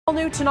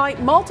New tonight,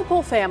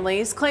 multiple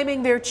families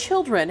claiming their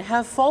children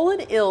have fallen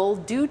ill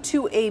due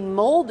to a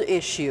mold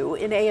issue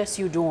in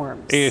ASU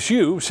dorms.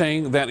 ASU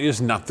saying that is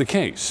not the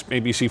case.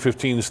 ABC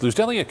 15's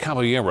Luzdelia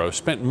Caballero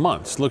spent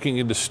months looking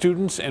into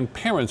students and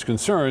parents'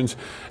 concerns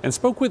and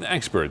spoke with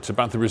experts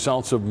about the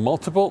results of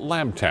multiple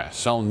lab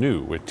tests. All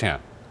new at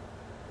 10.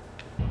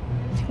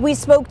 We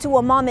spoke to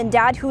a mom and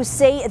dad who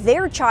say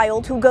their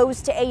child, who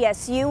goes to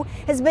ASU,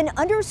 has been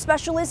under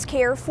specialist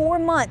care for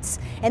months,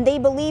 and they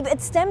believe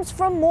it stems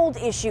from mold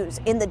issues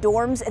in the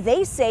dorms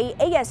they say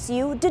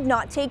ASU did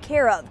not take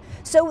care of.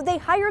 So they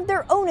hired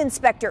their own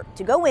inspector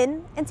to go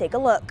in and take a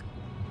look.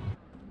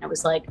 I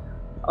was like,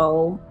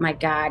 oh my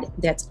God,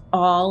 that's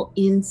all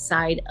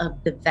inside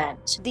of the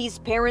vent. These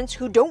parents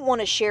who don't want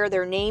to share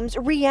their names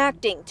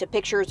reacting to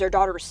pictures their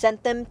daughter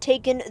sent them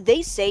taken,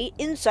 they say,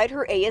 inside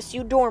her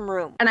ASU dorm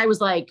room. And I was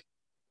like,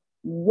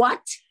 what?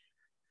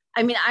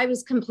 I mean, I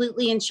was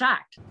completely in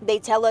shock. They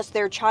tell us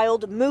their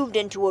child moved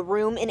into a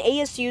room in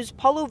ASU's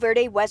Palo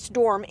Verde West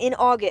dorm in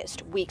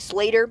August. Weeks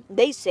later,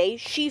 they say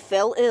she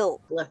fell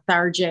ill.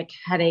 Lethargic,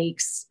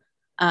 headaches.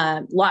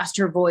 Lost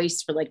her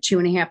voice for like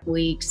 2.5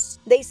 weeks.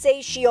 They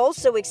say she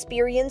also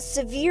experienced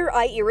severe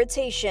eye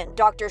irritation.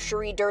 Dr.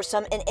 Cherie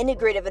Dursum, an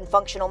integrative and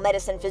functional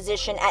medicine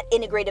physician at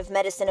Integrative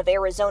Medicine of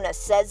Arizona,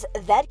 says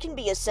that can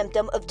be a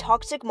symptom of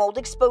toxic mold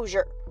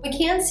exposure. We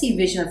can see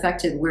vision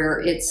affected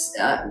where it's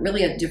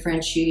really a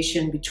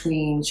differentiation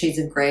between shades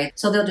of gray.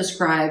 So they'll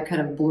describe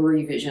kind of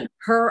blurry vision.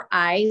 Her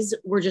eyes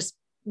were just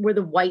where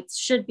the whites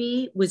should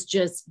be,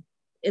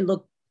 it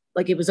looked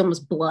like it was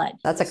almost blood.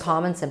 That's a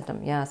common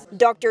symptom, yes.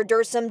 Dr.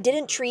 Dursum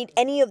didn't treat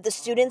any of the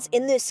students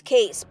in this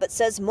case, but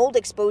says mold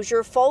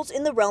exposure falls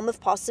in the realm of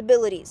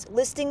possibilities,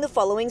 listing the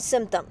following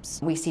symptoms.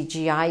 We see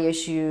GI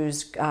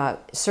issues,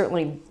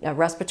 certainly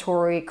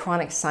respiratory,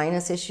 chronic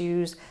sinus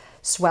issues,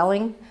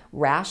 swelling,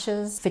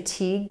 rashes,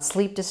 fatigue,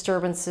 sleep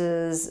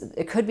disturbances.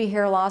 It could be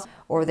hair loss,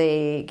 or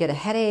they get a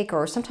headache,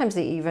 or sometimes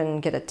they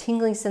even get a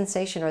tingling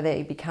sensation, or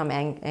they become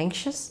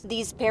anxious.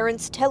 These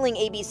parents telling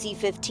ABC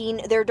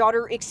 15 their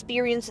daughter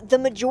experienced the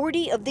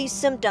majority of these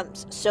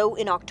symptoms. So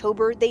in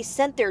October, they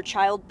sent their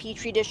child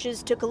petri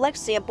dishes to collect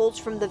samples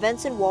from the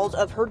vents and walls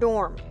of her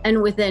dorm.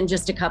 And within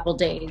just a couple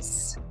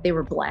days, they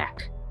were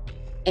black.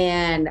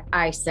 And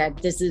I said,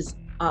 this is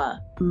a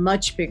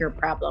much bigger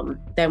problem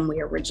than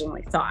we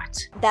originally thought.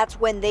 That's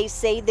when they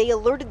say they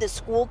alerted the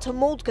school to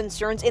mold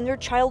concerns in their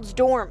child's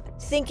dorm.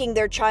 Thinking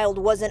their child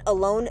wasn't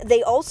alone,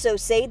 they also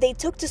say they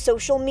took to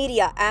social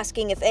media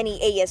asking if any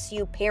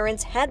ASU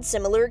parents had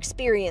similar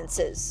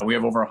experiences. We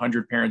have over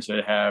 100 parents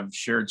that have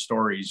shared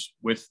stories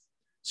with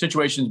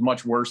situations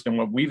much worse than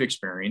what we've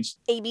experienced.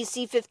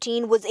 ABC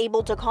 15 was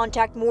able to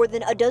contact more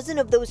than a dozen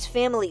of those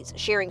families,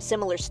 sharing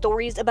similar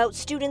stories about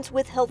students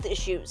with health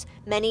issues,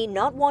 many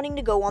not wanting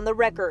to go on the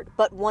record,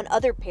 but one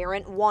other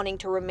parent wanting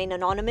to remain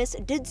anonymous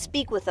did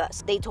speak with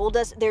us. They told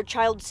us their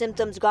child's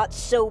symptoms got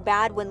so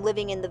bad when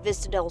living in the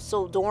Vista del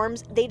Sol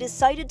dorms, they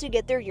decided to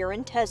get their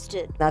urine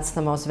tested. That's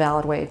the most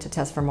valid way to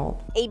test for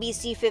mold.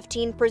 ABC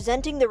 15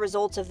 presenting the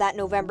results of that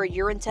November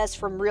urine test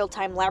from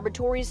Real-Time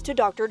Laboratories to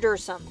Dr.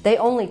 Dursum. They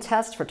only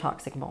test for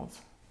toxic molds.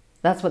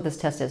 That's what this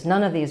test is.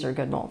 None of these are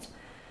good molds.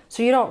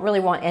 So you don't really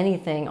want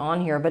anything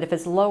on here, but if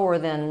it's lower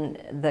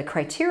than the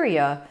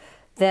criteria,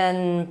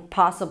 then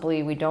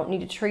possibly we don't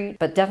need to treat,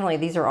 but definitely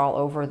these are all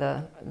over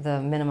the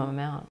minimum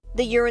amount.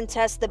 The urine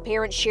test the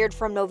parents shared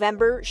from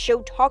November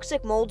showed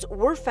toxic molds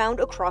were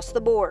found across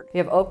the board.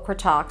 You have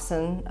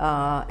ochratoxin,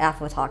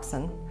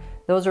 aflatoxin.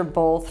 Those are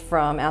both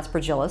from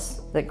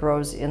Aspergillus that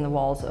grows in the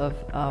walls of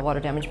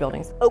water damaged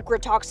buildings.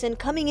 Ochratoxin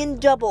coming in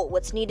double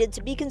what's needed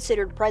to be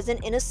considered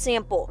present in a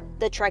sample.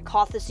 The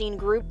trichothecene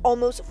group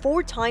almost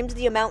 4 times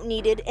the amount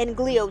needed, and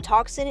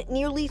gliotoxin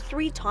nearly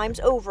 3 times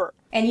over.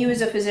 And you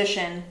as a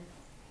physician,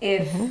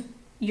 if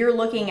you're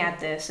looking at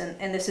this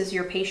and this is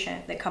your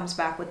patient that comes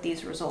back with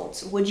these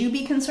results, would you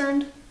be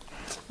concerned?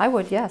 I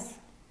would, yes.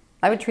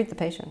 I would treat the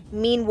patient.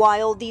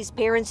 Meanwhile, these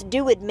parents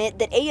do admit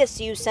that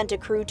ASU sent a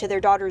crew to their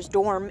daughter's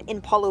dorm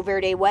in Palo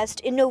Verde West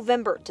in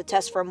November to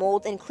test for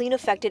mold and clean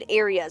affected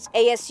areas.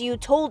 ASU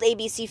told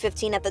ABC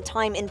 15 at the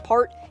time, in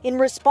part, in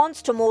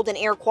response to mold and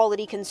air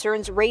quality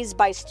concerns raised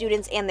by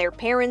students and their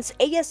parents,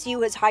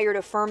 ASU has hired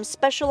a firm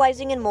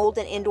specializing in mold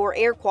and indoor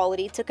air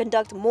quality to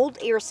conduct mold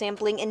air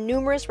sampling in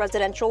numerous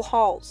residential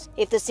halls.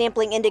 If the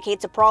sampling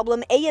indicates a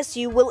problem,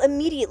 ASU will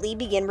immediately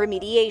begin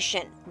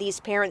remediation. These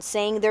parents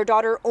saying their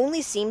daughter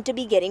only seemed to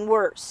be getting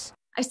worse.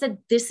 I said,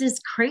 this is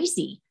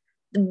crazy.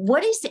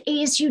 What is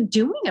ASU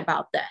doing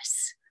about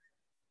this?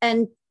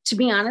 And to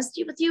be honest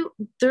with you,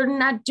 they're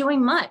not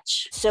doing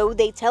much. So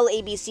they tell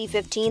ABC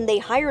 15 they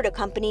hired a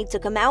company to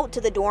come out to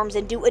the dorms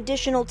and do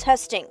additional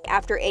testing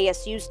after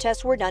ASU's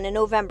tests were done in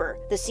November.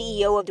 The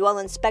CEO of Dwell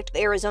Inspect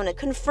Arizona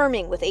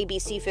confirming with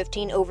ABC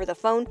 15 over the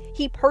phone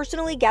he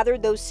personally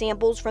gathered those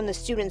samples from the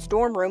students'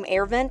 dorm room,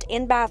 air vent,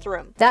 and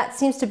bathroom. That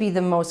seems to be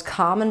the most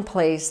common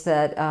place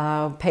that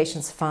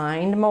patients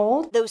find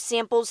mold. Those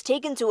samples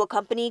taken to a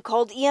company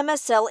called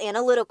EMSL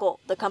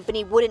Analytical. The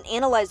company wouldn't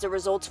analyze the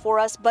results for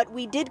us, but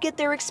we did get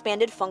their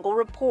expanded fungal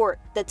report.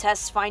 The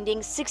test's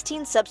finding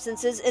 16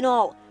 substances in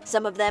all,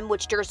 some of them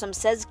which Dersom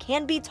says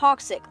can be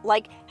toxic,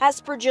 like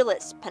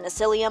Aspergillus,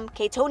 Penicillium,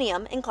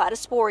 Chaetonium, and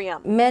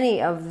Cladosporium.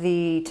 Many of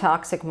the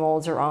toxic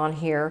molds are on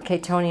here.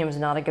 Chaetonium is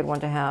not a good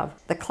one to have.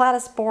 The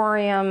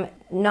Cladosporium,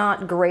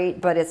 not great,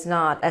 but it's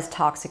not as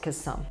toxic as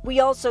some. We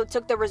also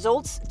took the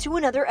results to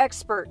another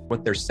expert.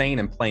 What they're saying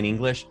in plain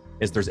English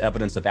is there's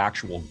evidence of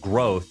actual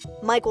growth.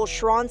 Michael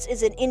Schrantz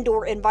is an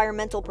indoor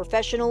environmental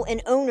professional and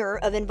owner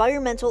of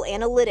Environmental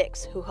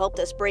Analytics, who helped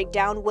us break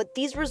down what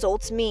these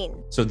results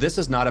mean. So this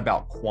is not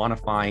about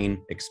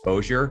quantifying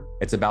exposure,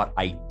 it's about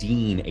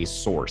IDing a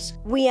source.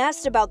 We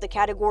asked about the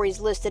categories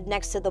listed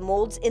next to the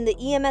molds in the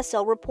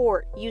EMSL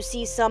report. You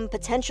see some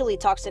potentially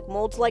toxic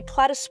molds like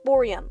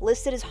Cladosporium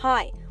listed as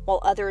high,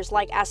 while others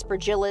like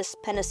Aspergillus,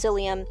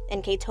 Penicillium,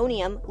 and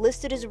Chaetonium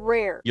listed as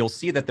rare. You'll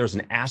see that there's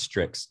an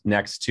asterisk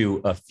next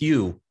to a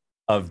few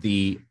of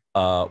the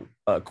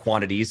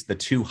quantities, the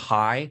 2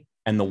 high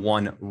and the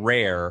 1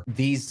 rare.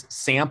 These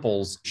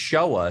samples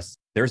show us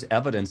there's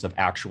evidence of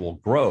actual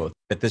growth,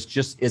 that this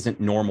just isn't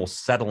normal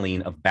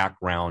settling of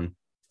background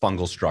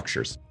fungal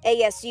structures.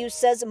 ASU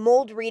says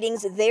mold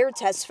readings their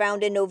tests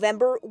found in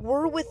November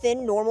were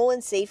within normal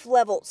and safe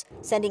levels,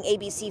 sending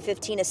ABC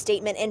 15 a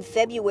statement in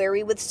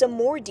February with some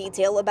more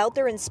detail about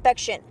their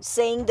inspection,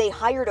 saying they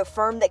hired a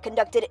firm that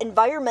conducted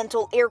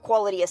environmental air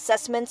quality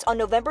assessments on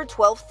November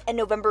 12th and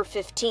November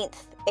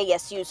 15th.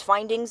 ASU's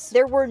findings: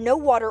 there were no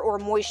water or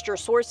moisture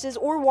sources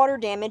or water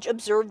damage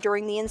observed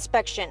during the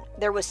inspection.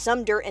 There was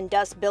some dirt and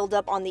dust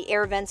buildup on the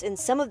air vents in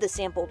some of the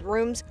sampled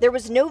rooms. There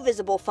was no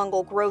visible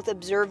fungal growth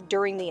observed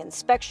during the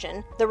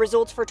inspection. The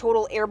results for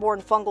total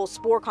airborne fungal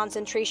spore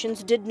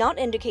concentrations did not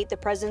indicate the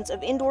presence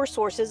of indoor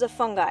sources of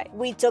fungi.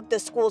 We took the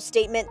school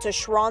statement to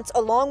Schrantz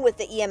along with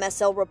the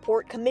EMSL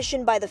report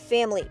commissioned by the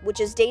family, which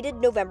is dated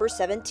November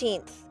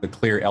 17th. The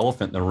clear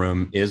elephant in the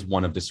room is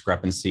one of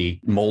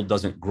discrepancy. Mold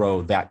doesn't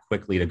grow that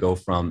quickly to go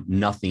from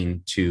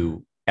nothing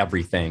to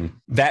everything.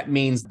 That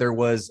means there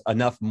was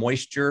enough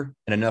moisture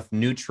and enough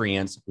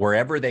nutrients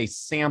wherever they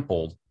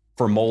sampled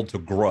for mold to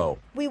grow.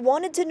 We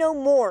wanted to know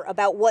more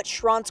about what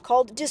Schrantz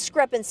called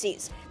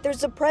discrepancies.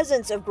 There's a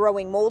presence of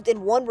growing mold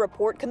in one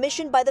report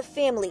commissioned by the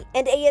family,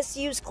 and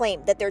ASU's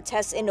claim that their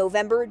tests in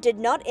November did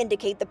not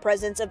indicate the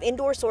presence of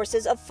indoor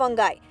sources of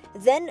fungi.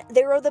 Then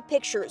there are the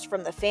pictures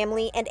from the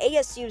family and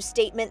ASU's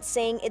statement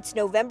saying its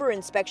November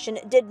inspection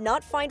did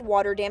not find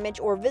water damage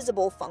or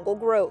visible fungal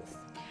growth.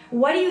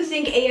 Why do you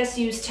think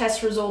ASU's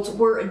test results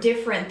were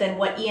different than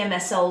what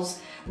EMSL's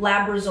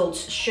lab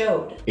results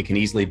showed? It can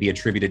easily be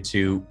attributed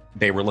to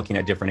they were looking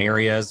at different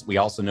areas. We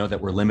also know that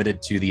we're limited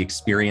to the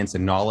experience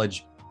and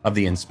knowledge of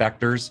the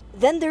inspectors.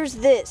 Then there's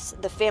this.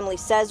 The family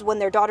says when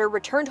their daughter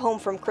returned home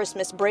from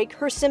Christmas break,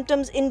 her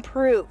symptoms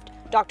improved.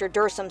 Dr.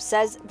 Dersom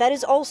says that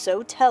is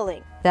also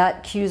telling.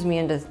 That cues me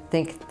into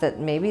think that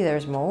maybe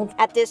there's mold.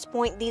 At this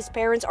point, these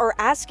parents are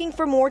asking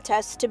for more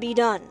tests to be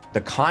done. The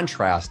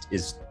contrast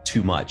is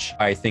too much.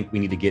 I think we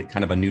need to get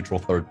kind of a neutral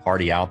third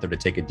party out there to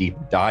take a deep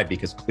dive,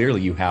 because clearly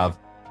you have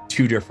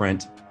 2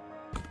 different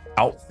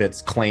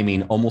outfits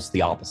claiming almost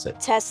the opposite.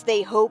 Tests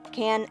they hope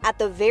can, at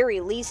the very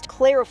least,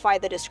 clarify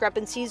the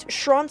discrepancies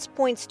Schrantz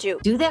points to.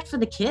 Do that for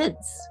the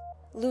kids.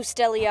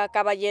 Lustelia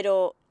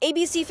Caballero,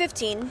 ABC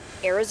 15,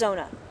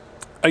 Arizona.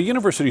 A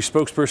university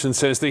spokesperson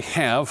says they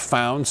have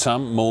found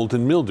some mold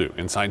and mildew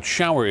inside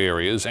shower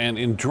areas and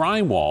in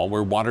drywall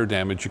where water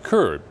damage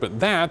occurred, but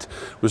that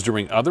was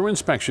during other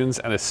inspections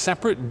at a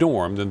separate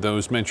dorm than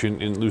those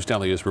mentioned in Luz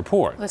Delia's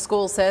report. The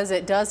school says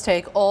it does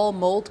take all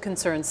mold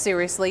concerns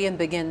seriously and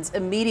begins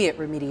immediate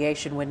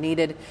remediation when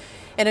needed.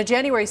 In a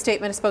January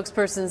statement, a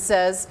spokesperson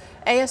says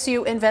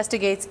ASU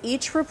investigates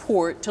each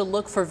report to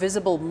look for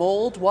visible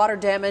mold, water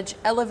damage,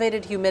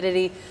 elevated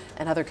humidity,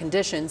 and other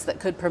conditions that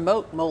could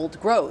promote mold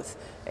growth.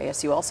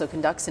 ASU also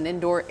conducts an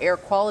indoor air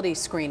quality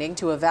screening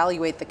to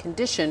evaluate the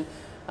condition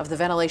of the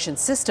ventilation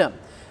system.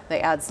 They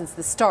add since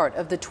the start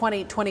of the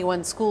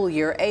 2021 school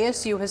year,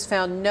 ASU has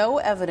found no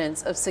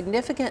evidence of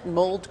significant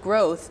mold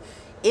growth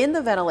in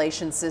the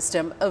ventilation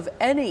system of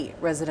any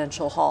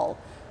residential hall.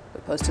 We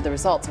posted the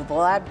results of the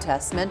lab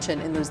tests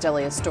mentioned in Luz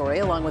Delia's story,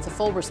 along with the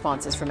full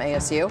responses from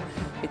ASU.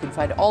 You can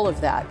find all of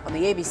that on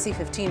the ABC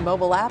 15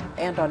 mobile app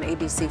and on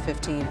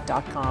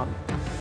abc15.com.